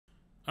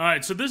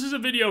Alright, so this is a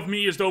video of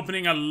me just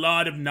opening a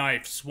lot of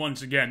knives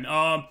once again.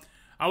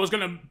 I was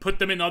gonna put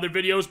them in other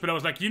videos, but I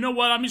was like, you know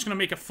what? I'm just gonna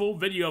make a full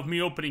video of me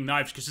opening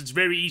knives because it's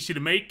very easy to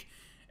make,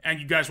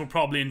 and you guys will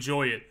probably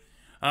enjoy it.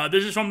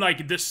 This is from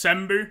like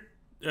December.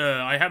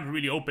 I haven't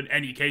really opened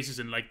any cases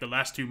in like the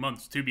last 2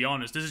 months, to be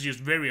honest. This is just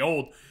very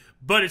old,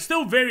 but it's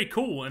still very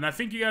cool, and I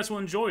think you guys will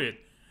enjoy it.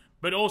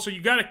 But also, you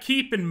gotta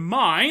keep in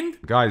mind...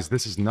 Guys,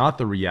 this is not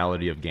the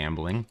reality of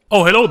gambling.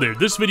 Oh, hello there.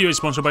 This video is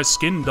sponsored by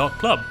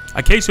Skin.club,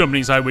 a case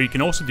opening site where you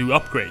can also do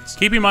upgrades.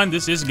 Keep in mind,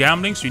 this is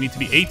gambling, so you need to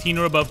be 18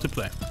 or above to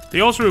play. They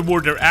also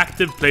reward their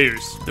active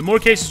players. The more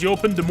cases you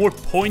open, the more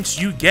points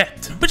you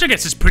get, which I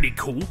guess is pretty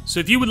cool.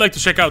 So if you would like to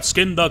check out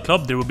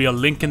Skin.club, there will be a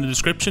link in the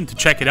description to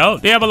check it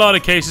out. They have a lot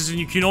of cases, and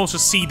you can also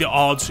see the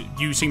odds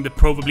using the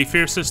Probably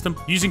Fair system.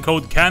 Using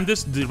code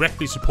Candice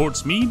directly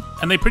supports me,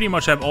 and they pretty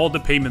much have all the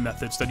payment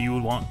methods that you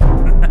would want.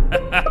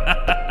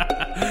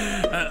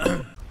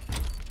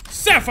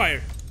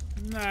 Sapphire!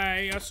 Nah,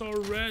 I saw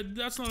red.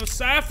 That's not a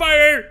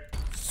sapphire!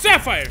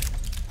 Sapphire!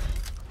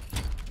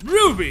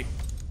 Ruby!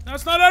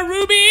 That's not a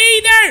ruby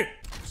either!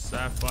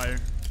 Sapphire.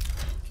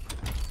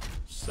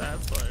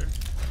 Sapphire.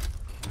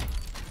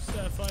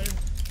 Sapphire.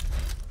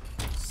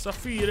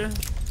 Sapphire.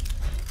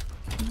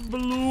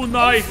 Blue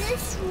knife. Is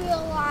this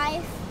real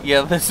life?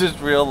 Yeah, this is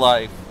real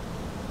life.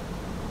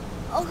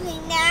 Okay,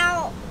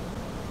 now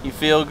You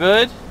feel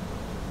good?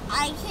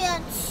 I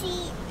can't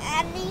see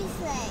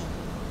anything.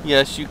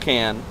 Yes, you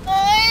can.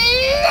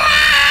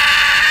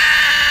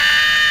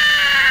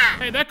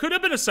 Hey, that could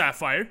have been a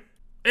sapphire.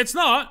 It's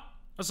not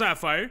a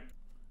sapphire.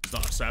 It's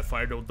not a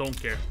sapphire, though. Don't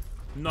care.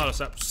 Not a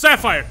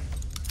sapphire.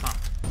 Huh.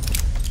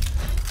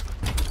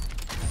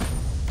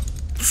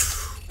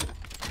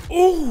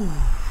 Ooh,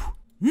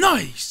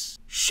 nice.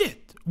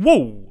 Shit.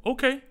 Whoa.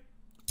 Okay.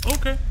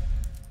 Okay.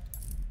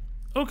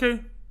 Okay.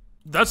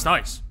 That's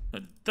nice.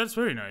 That's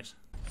very nice.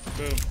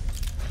 Boom.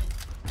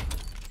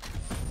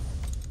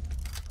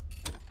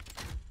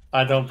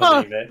 I don't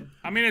believe it.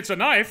 I mean, it's a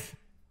knife.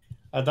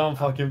 I don't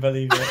fucking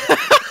believe it.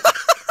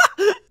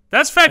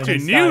 That's factory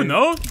It's new, fine.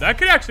 no? That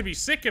could actually be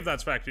sick if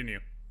that's factory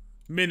new.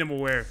 Minimal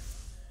wear.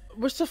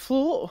 Where's the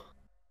floor?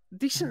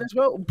 Decent as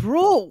well.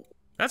 Bro!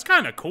 That's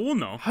kind of cool,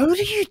 no? How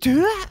do you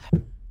do that?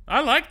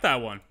 I like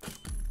that one.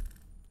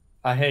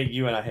 I hate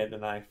you and I hate the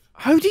knife.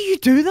 How do you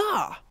do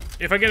that?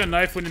 If I get a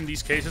knife within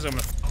these cases, I'm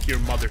gonna fuck your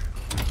mother.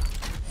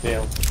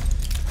 Deal.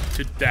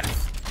 To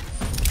death.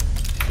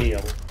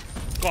 Deal.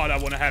 God, I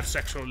want to have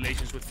sexual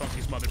relations with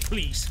Funky's mother.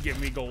 Please give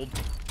me gold.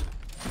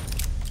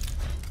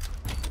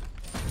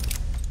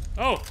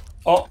 Oh.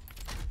 Oh.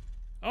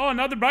 Oh,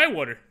 another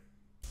Brightwater.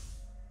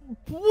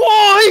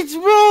 What,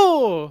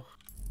 bro?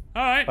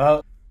 Alright.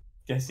 Well,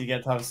 guess you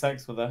get to have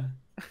sex with her.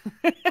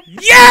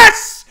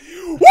 Yes!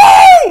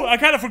 Woo! I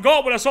kind of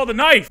forgot when I saw the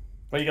knife.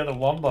 But you got the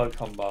wombo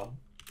combo.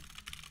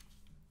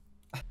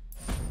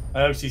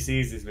 I hope she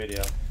sees this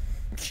video.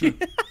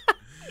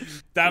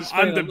 Damn,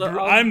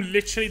 I'm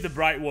literally the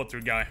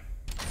Brightwater guy.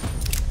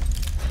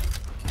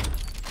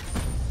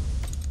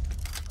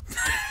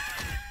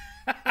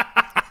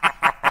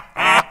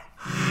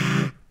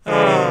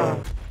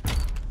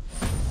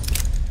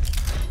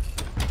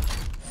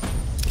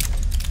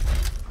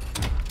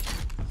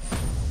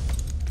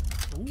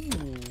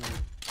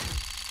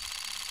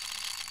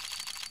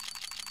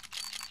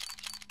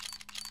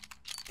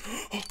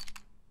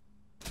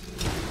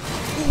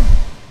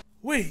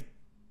 Wait.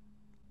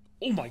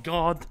 Oh my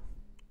god.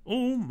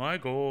 Oh my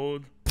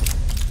god.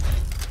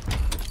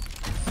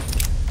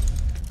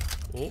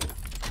 Oh.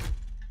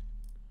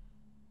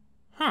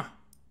 Huh.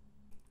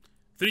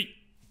 3,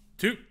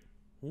 2,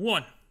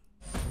 1.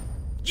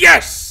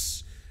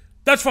 Yes!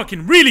 That's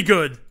fucking really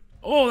good.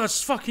 Oh,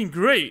 that's fucking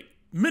great.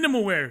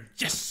 Minimal wear.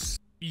 Yes.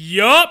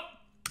 Yup.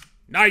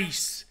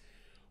 Nice.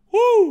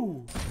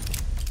 Woo.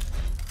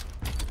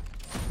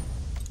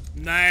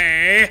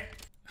 Nej.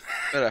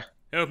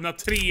 Jag öppnade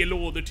 3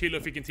 lådor till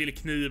och fick en till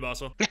kniv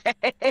alltså.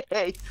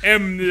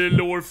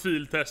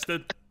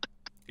 Ämnelårfiltestet.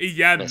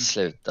 Igen. Men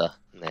sluta.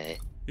 Nej.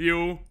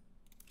 Jo.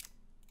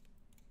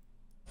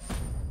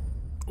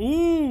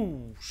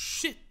 Ooh,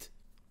 shit.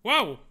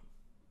 Wow.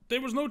 There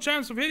was no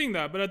chance of hitting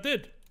that, but I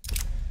did.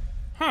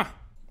 Huh.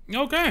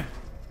 Okay.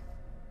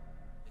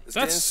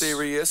 That's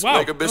serious, wow,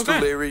 make a bitch okay.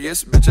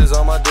 delirious. Bitches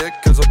on my dick,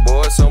 cause a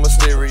boy so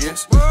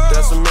mysterious.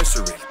 That's a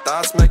mystery,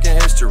 thoughts making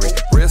history.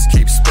 Wrist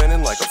keeps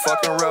spinning like a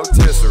fucking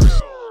rotisserie.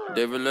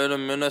 David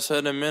Letterman, I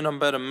said him in, I'm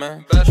better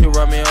man. She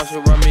rub me out,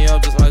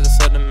 just like I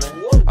said to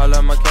man. I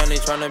love my candy,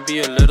 tryna be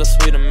a little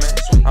sweeter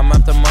man. I'm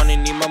after money,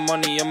 need my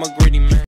money, I'm a greedy man.